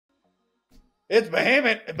It's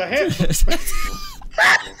Bahamut. Bahamut. It's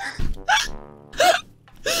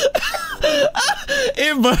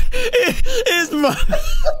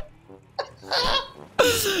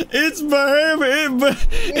Bahamut.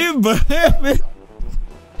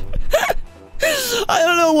 I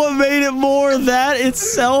don't know what made it more that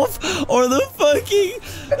itself or the fucking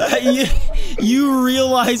you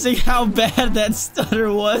realizing how bad that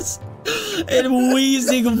stutter was and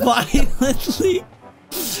wheezing violently.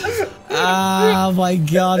 Ah, my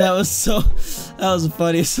God, that was the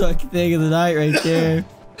funniest fucking thing of the night right there.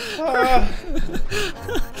 I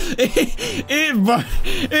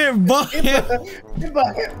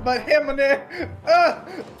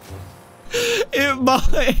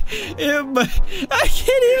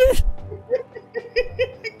can't even.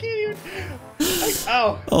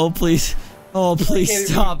 Ow. Oh, please. Oh, please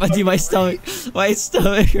stop. I do my stomach. My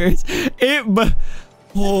stomach hurts. Did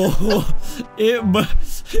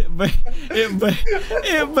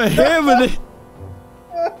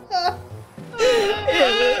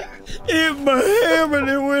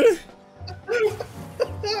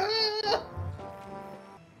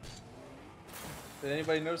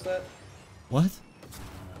anybody notice that? What?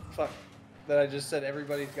 Fuck. That I just said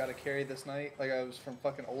everybody's got to carry this night, like I was from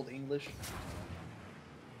fucking Old English.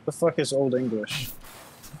 The fuck is Old English?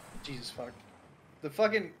 Jesus fuck. The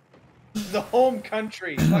home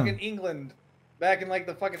country, fucking England, back in like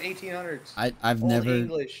the fucking 1800s. I've Old never.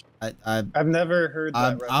 English. I've never heard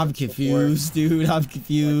that. I'm confused, before. dude. I'm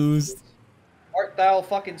confused. Art thou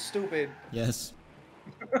fucking stupid? Yes.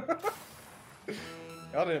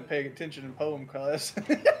 Y'all didn't pay attention in poem class.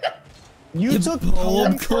 You took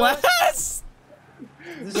poem class?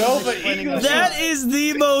 No, but English. That is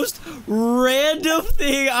the most random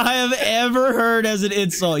thing I have ever heard as an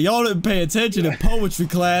insult. Y'all didn't pay attention in poetry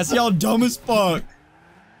class. Y'all dumb as fuck.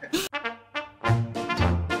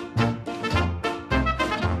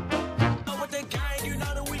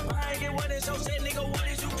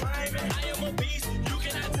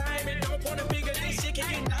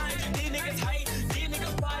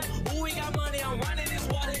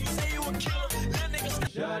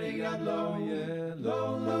 Shawty got low, yeah,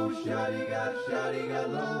 low, shawty got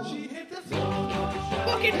low. She hit the floor.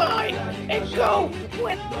 Fucking mine and go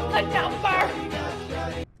with the number.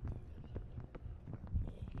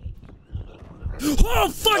 Oh,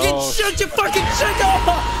 fucking shit, you fucking shit!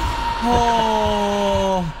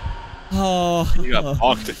 Oh. You got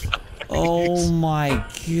bonked. Oh my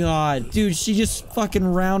God. Dude, she just fucking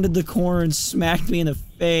rounded the corner and smacked me in the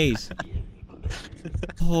face.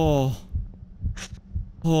 Oh.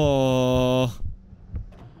 For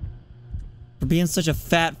being such a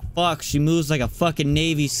fat fuck, she moves like a fucking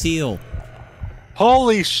Navy SEAL.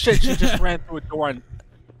 Holy shit, she just ran through a door and...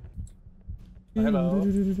 Hello.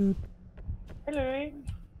 Hello.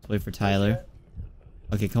 Let's wait for Tyler.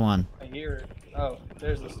 Okay, come on. I hear it. Oh,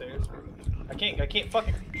 there's the stairs. I can't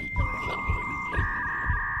fucking...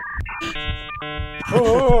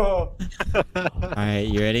 Oh. Alright,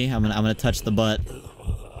 you ready? I'm gonna touch the butt.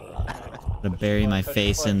 I'm gonna bury my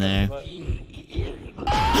face in there.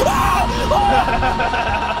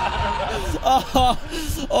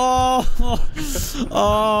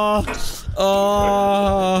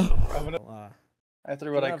 I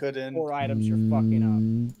threw what I could in. 4 items you're fucking up.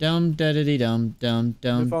 Dum da dee dum dum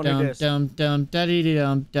dum dum dum dum da dee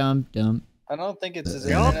dum dum dum. I don't think it's his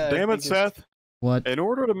God internet. damn it, Seth. What? In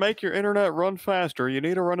order to make your internet run faster, you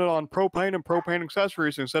need to run it on propane and propane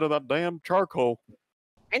accessories instead of that damn charcoal.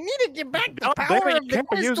 I need to get back the God power damn it, of you the can't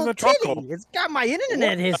be using crystal the titty. charcoal. It's got my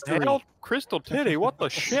internet history. Hell, crystal titty, what the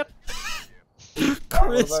shit?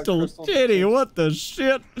 Crystal titty, what the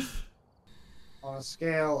shit? On a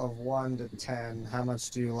scale of 1 to 10, how much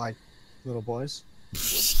do you like little boys?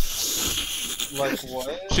 Like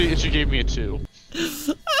what? She gave me a 2.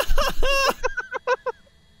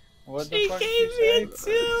 What the She fuck gave me a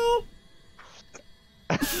 2.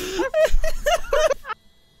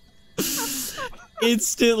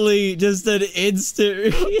 Instantly, just an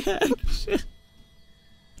instant reaction.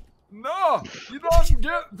 No, you don't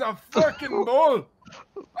get the fucking ball.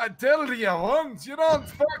 I tell you once, you don't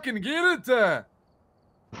fucking get it there.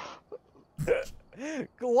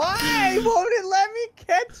 Why won't it let me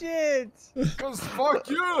catch it? Cause fuck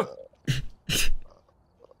you.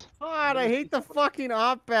 God, I hate the fucking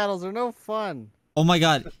op battles. They're no fun. Oh my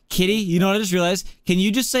God, Kitty, you know what I just realized? Can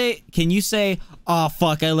you say, oh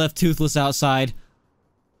fuck, I left Toothless outside?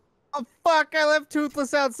 Oh fuck, I left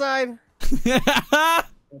Toothless outside.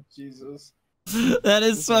 Oh, Jesus. That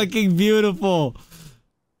is fucking beautiful.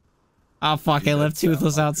 Oh fuck, I left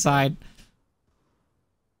Toothless outside.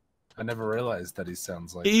 I never realized that he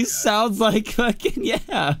sounds like He sounds like fucking,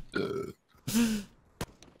 yeah.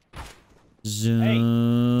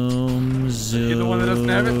 Zoom, zoom. You're the one that doesn't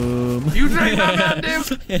have it? You drink my Mountain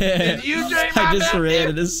Dew? Did you drink my I just Mountain ran Dew?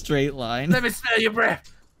 in a straight line. Let me smell your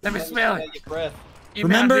breath. Let me smell it. Your breath. You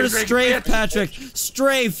Remember to Mountain Dew strafe, drink, bitch. Patrick.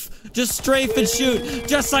 Strafe. Just strafe and shoot.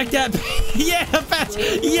 Just like that. Yeah,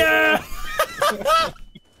 Patrick. Yeah.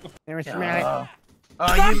 Let me smell it.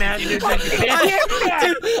 Oh, you Mountain Dew drink, bitch.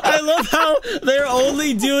 Dude, I love how they're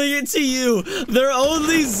only doing it to you. They're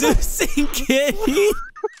only Zeusing Kitty.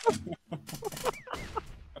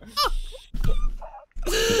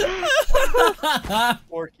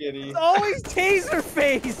 Poor kitty. It's always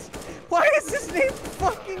Taserface. Why is his name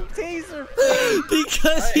fucking Taserface?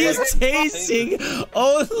 Because he's tasting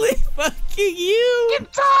only fucking you. Good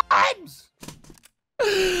times.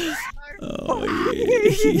 Oh,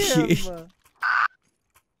 Hate yeah. him.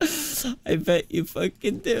 I bet you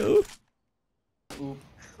fucking do. What?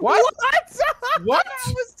 What? That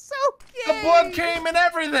was so The gay. blood came and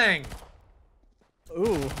everything.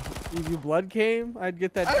 Ooh, if you blood came, I'd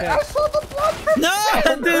get that I check. saw the blood. No,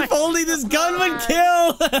 if only this gun would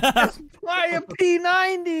kill. Buy a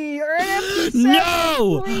P90 or an MP7.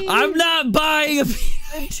 No, please. I'm not buying a.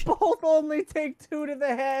 They both only take 2 to the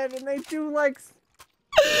head, and they do like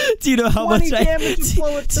Do you know how 20 much damage to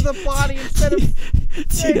blow it to the body instead of.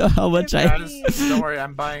 Do you know how much I? Don't worry,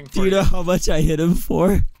 I'm buying. Do you know how much I hit him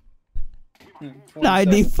for?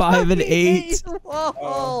 95 and 8.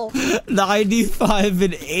 Whoa. 95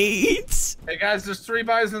 and 8. Hey guys, there's 3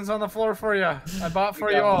 bisons on the floor for you. I bought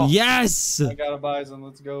for you all. Yes. I got a bison.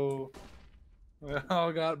 Let's go. We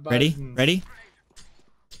all got Ready? bisons. Ready?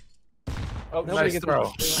 Oh, Nobody Nice gets throw.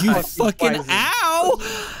 You Fucking fucking bison. ow!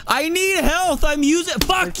 I need health. I'm using.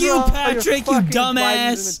 Fuck Throw you, all your Patrick. You fucking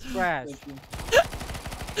dumbass. bisons in the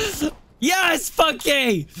trash. Yes,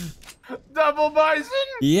 fucking. Double bison.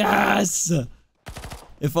 Yes.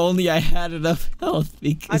 If only I had enough health I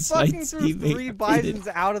because my fucking threw teammate 3 did bisons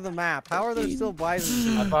out of the map. How are there still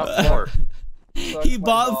bisons? I bought 4. He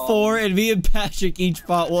bought 4, and me and Patrick each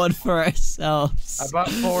bought 1 for ourselves. I bought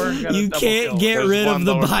 4. And got a You double can't kill. get There's rid of one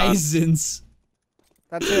the lower top. bisons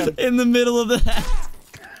That's him. in the middle of the.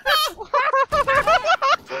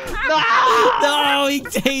 No, he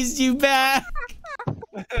tased you back.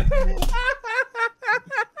 That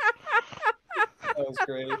was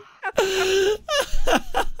great.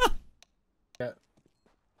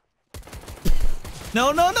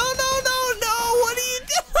 No, no, no, no, no, no! What are you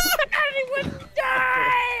doing?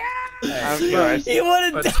 He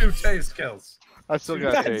wouldn't But die. 2 taste kills. I still We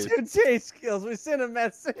got got tased. 2 chase skills. We sent a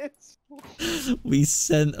message. We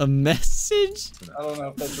sent a message. I don't know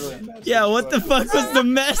if that's really a message. Yeah, what the but- fuck was the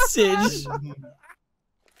message?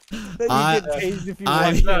 Then you I- get tased if you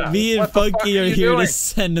want. Me and What the fuck Funky are are you here to doing?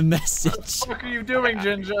 send a message. What the fuck are you doing,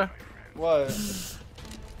 Ginger? What?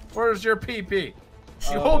 Where's your pee-pee?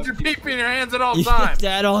 You Oh, hold your pee-pee in your hands at all You times. did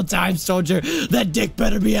at all times, soldier. That dick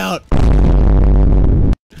better be out.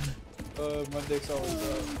 My dick's always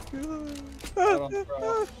out on the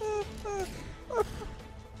ground.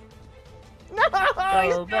 No,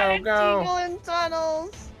 he's Go, trying to go, go. tingle in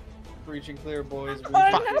tunnels. Breaching clear, boys. Oh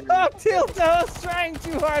Breaching no, clear. Tildo's trying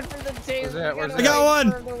too hard for the taser. that? Where's Get that? I got away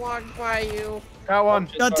one. from him to walk by you. Got one.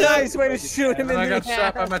 Got Just two. Nice way to shoot him And I in got the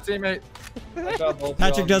shot by ass. my teammate. I shot both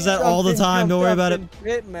Patrick y'all. does that all the time. Don't worry about it.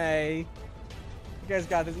 Hit May. You guys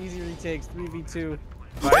got this. Easy retakes. 3v2.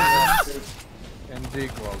 Bison and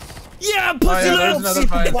deagles. Yeah, Oh, pussy yeah, there's little. another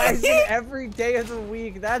bison. Bison every day of the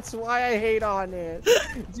week. That's why I hate on it.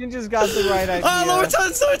 Ginger's got the right idea. Oh, lower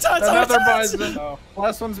tons, lower tons, lower Another tons. bison. Oh.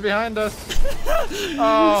 Last one's behind us.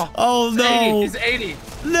 Oh. Oh He's 80. no. He's 80.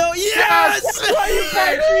 No, yes! Why you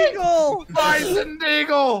got Eagle? Bison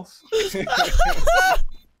deagles.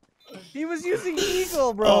 He was using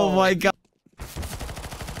Eagle, bro. Oh my god.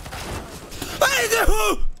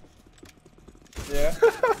 Yeah.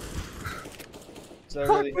 Is that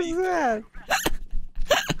What really was that?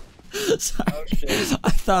 Sorry. Oh, shit. I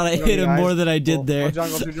thought I hit him more than I did there. One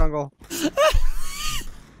jungle, 2 jungle.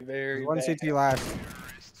 very 1 bad? CT last.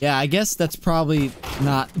 Yeah, I guess that's probably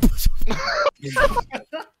not. I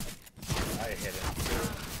hit it.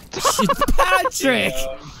 Patrick!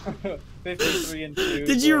 53 and 2.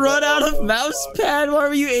 Did you run out of mouse pad? Why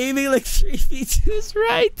were you aiming like 3v2's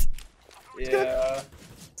right? Yeah.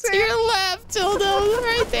 To your left, Tildo,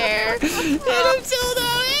 right there. Hit him,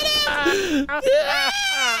 Tildo, hit him!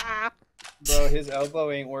 Yeah! Bro, his elbow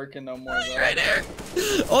ain't working no more, though. Right there.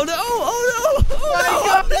 Oh no, oh no!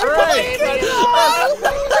 Oh no! Right.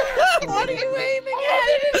 What are you aiming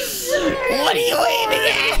at? What are you aiming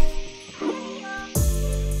at?